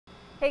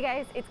Hey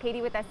guys, it's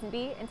Katie with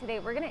S&B, and today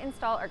we're going to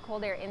install our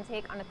cold air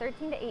intake on a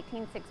 13 to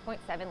 18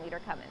 6.7 liter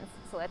Cummins.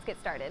 So let's get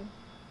started.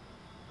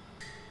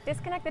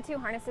 Disconnect the two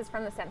harnesses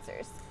from the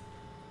sensors.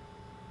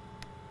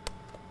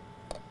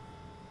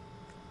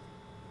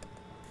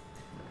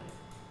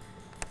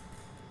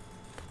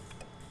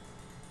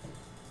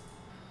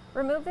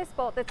 Remove this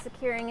bolt that's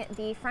securing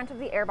the front of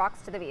the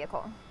airbox to the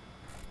vehicle.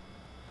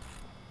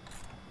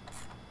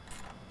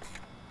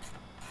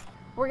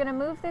 We're going to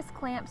move this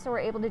clamp so we're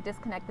able to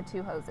disconnect the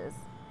two hoses.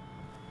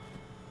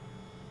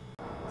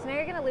 So now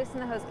you're going to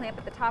loosen the hose clamp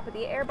at the top of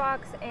the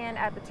airbox and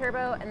at the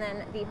turbo, and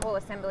then the whole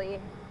assembly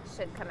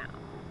should come out.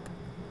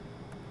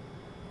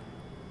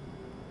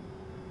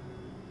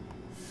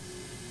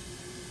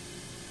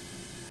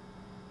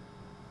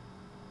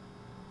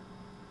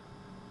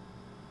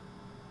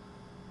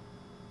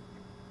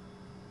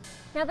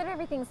 Now that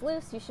everything's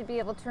loose, you should be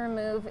able to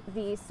remove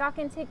the stock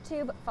intake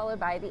tube followed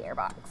by the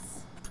airbox.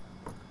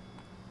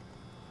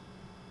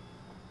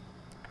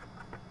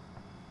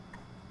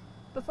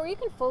 Before you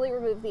can fully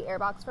remove the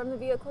airbox from the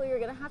vehicle, you're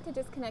going to have to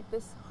disconnect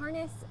this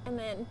harness and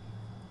then,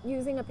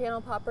 using a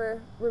panel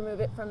popper, remove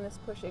it from this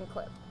push-in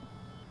clip.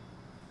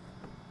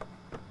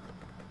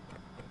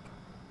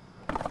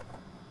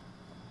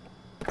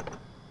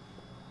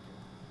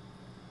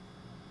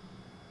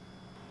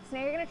 So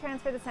now you're going to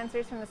transfer the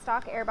sensors from the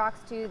stock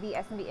airbox to the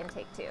S&B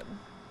intake tube.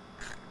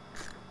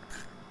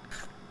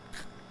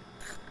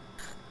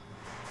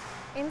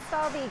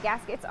 Install the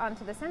gaskets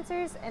onto the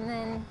sensors and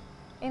then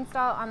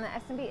install on the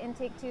S&B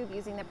intake tube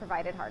using the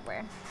provided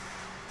hardware.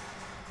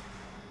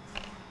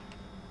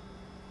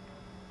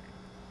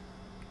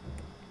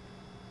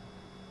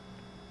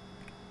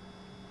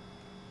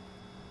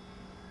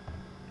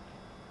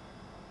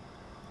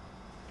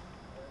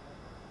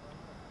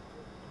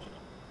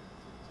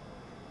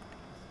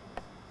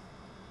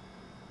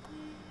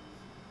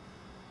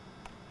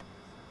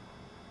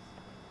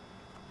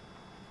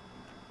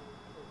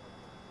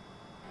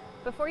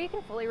 Before you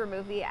can fully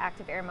remove the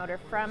active air motor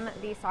from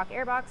the stock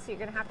airbox, you're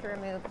going to have to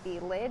remove the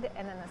lid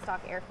and then the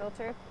stock air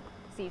filter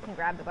so you can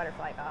grab the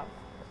butterfly valve.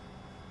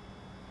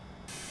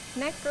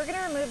 Next, we're going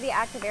to remove the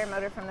active air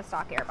motor from the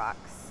stock airbox.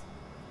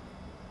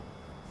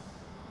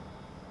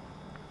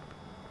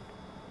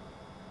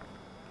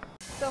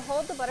 So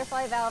hold the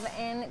butterfly valve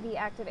and the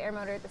active air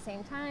motor at the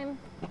same time.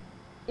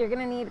 You're going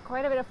to need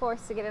quite a bit of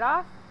force to get it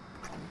off.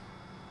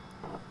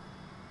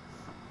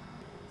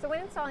 So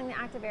when installing the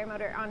active air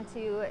motor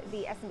onto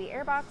the S&B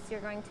airbox, you're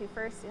going to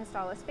first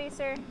install a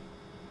spacer,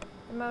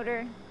 the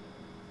motor,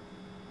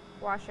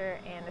 washer,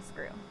 and a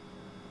screw.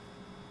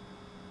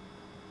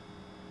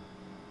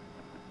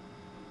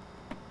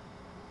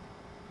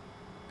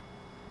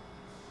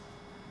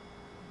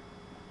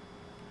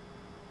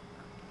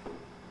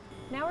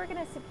 Now we're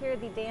going to secure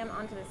the dam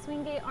onto the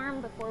swing gate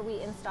arm before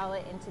we install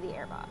it into the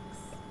airbox.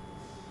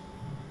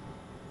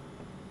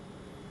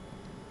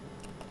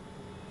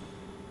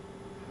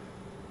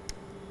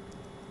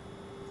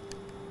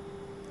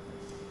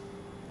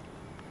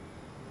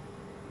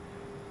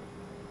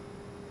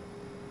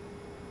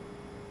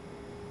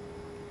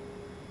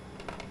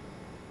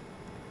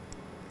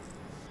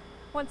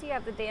 Once you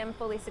have the dam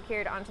fully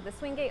secured onto the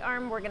swing gate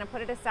arm, we're going to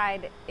put it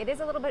aside. It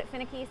is a little bit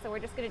finicky, so we're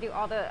just going to do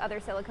all the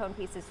other silicone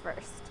pieces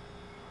first.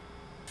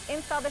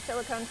 Install the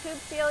silicone tube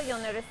seal. You'll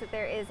notice that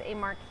there is a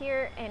mark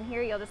here, and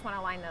here you'll just want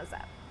to line those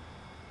up.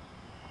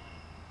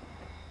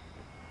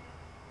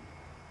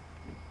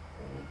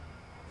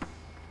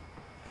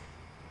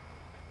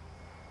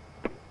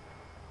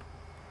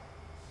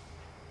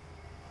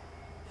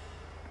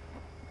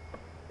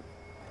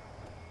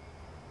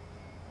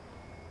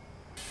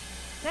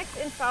 Next,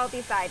 install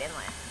the side inlet.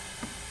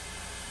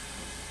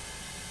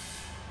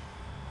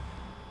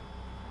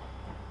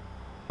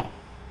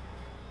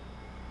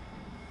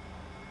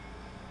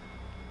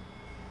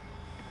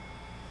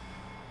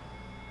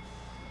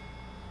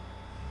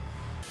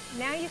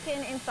 Now you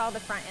can install the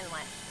front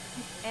inlet.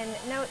 And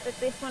note that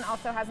this one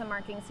also has a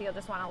marking, so you'll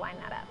just want to line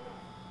that up.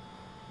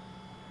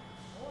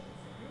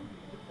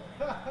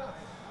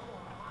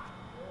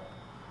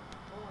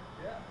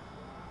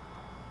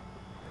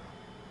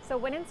 So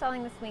when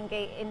installing the swing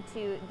gate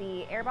into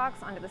the airbox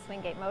onto the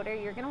swing gate motor,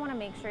 you're going to want to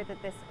make sure that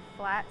this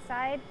flat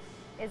side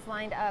is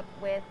lined up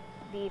with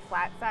the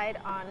flat side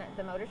on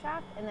the motor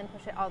shaft, and then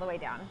push it all the way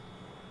down.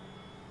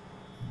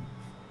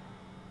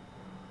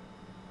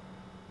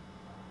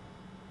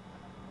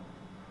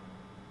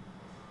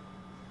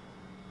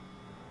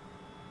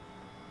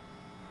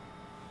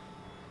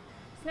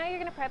 So now you're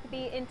going to prep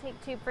the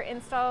intake tube for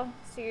install.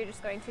 So you're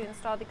just going to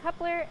install the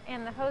coupler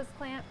and the hose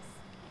clamps,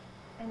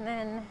 and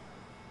then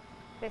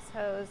this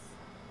hose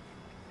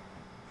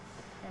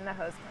and the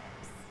hose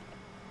clamps.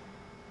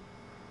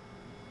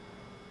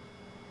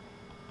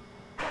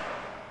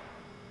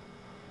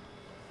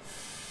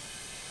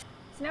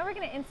 So now we're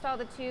going to install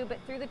the tube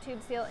through the tube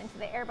seal into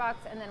the airbox,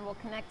 and then we'll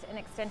connect an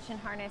extension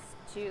harness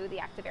to the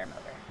active air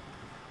motor.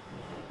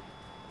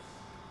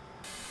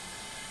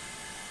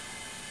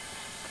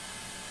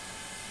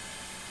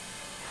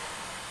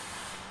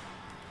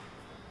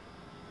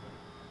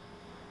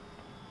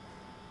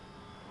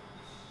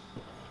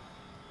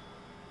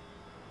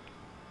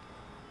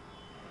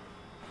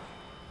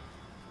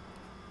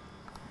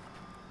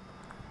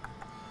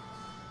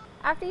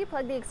 After you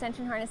plug the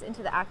extension harness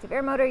into the active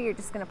air motor, you're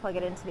just going to plug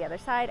it into the other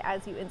side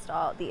as you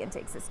install the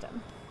intake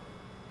system.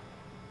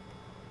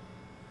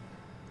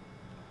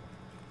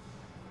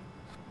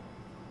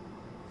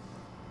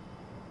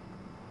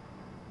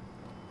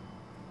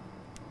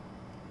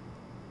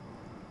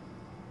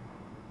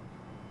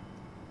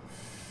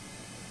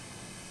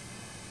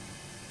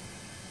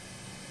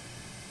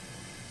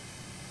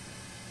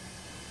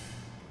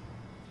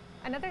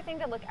 Another thing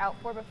to look out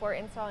for before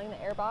installing the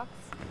airbox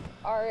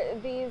are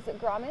these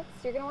grommets.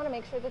 You're going to want to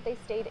make sure that they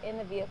stayed in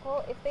the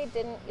vehicle. If they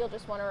didn't, you'll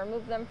just want to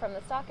remove them from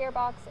the stock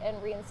airbox and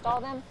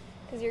reinstall them,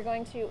 because you're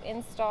going to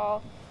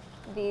install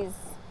these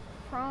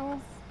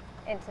prongs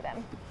into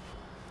them.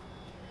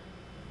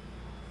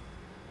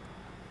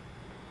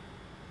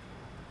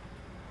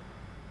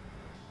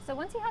 So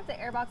once you have the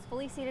airbox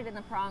fully seated in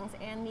the prongs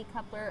and the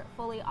coupler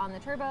fully on the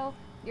turbo,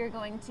 you're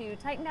going to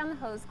tighten down the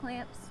hose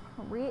clamps,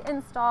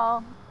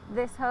 reinstall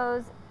this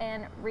hose,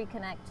 and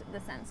reconnect the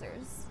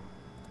sensors.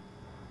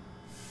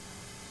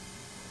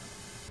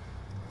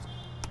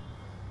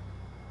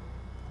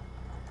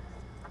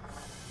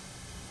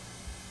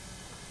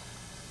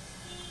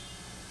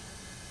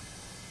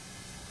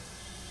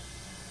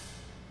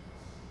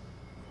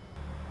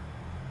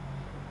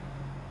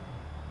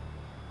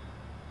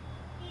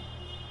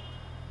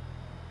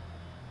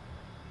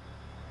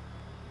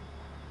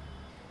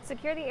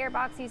 Secure the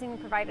airbox using the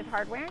provided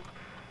hardware,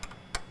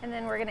 and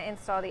then we're going to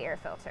install the air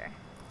filter.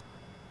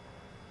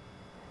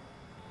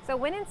 So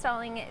when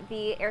installing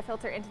the air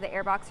filter into the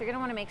airbox, you're going to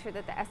want to make sure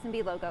that the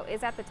S&B logo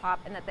is at the top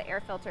and that the air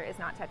filter is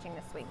not touching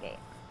the swing gate.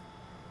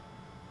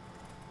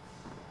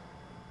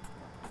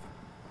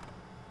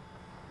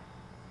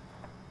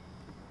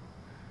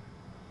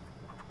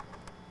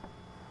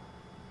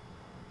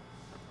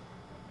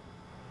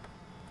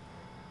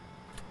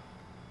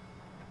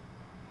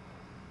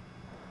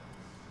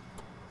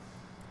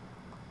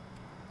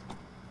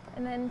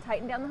 And then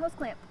tighten down the hose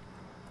clamp.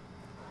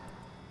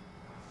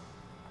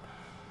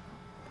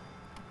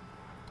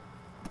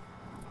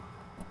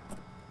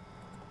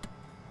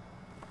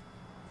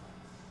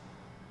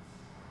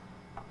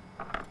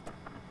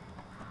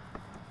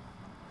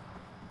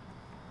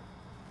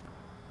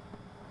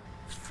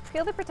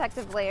 Peel the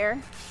protective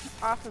layer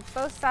off of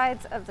both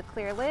sides of the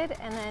clear lid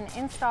and then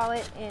install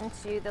it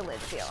into the lid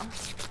seal.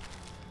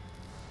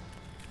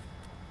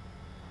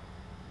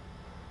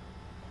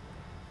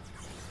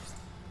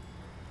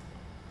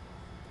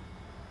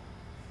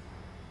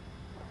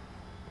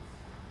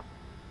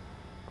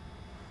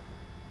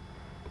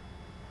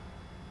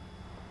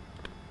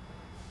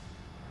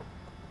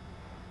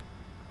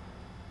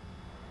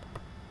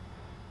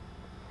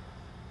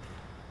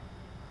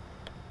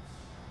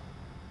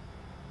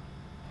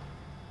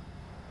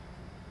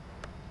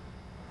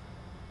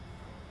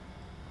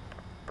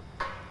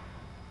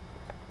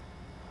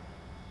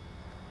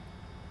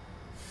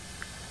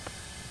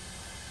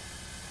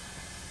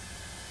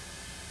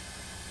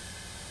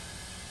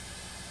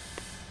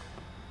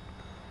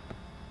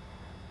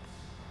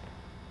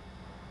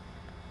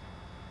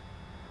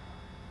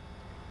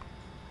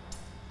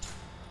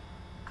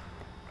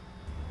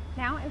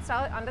 Now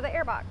install it onto the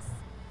airbox.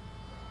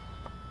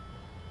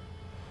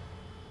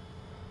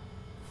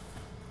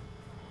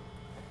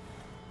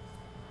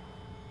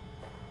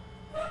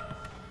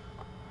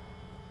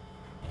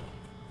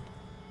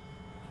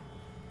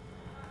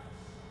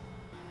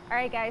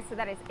 Alright guys, so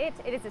that is it.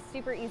 It is a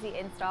super easy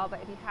install,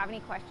 but if you have any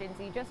questions,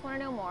 you just want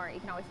to know more,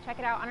 you can always check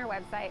it out on our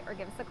website or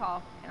give us a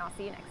call, and I'll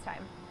see you next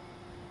time.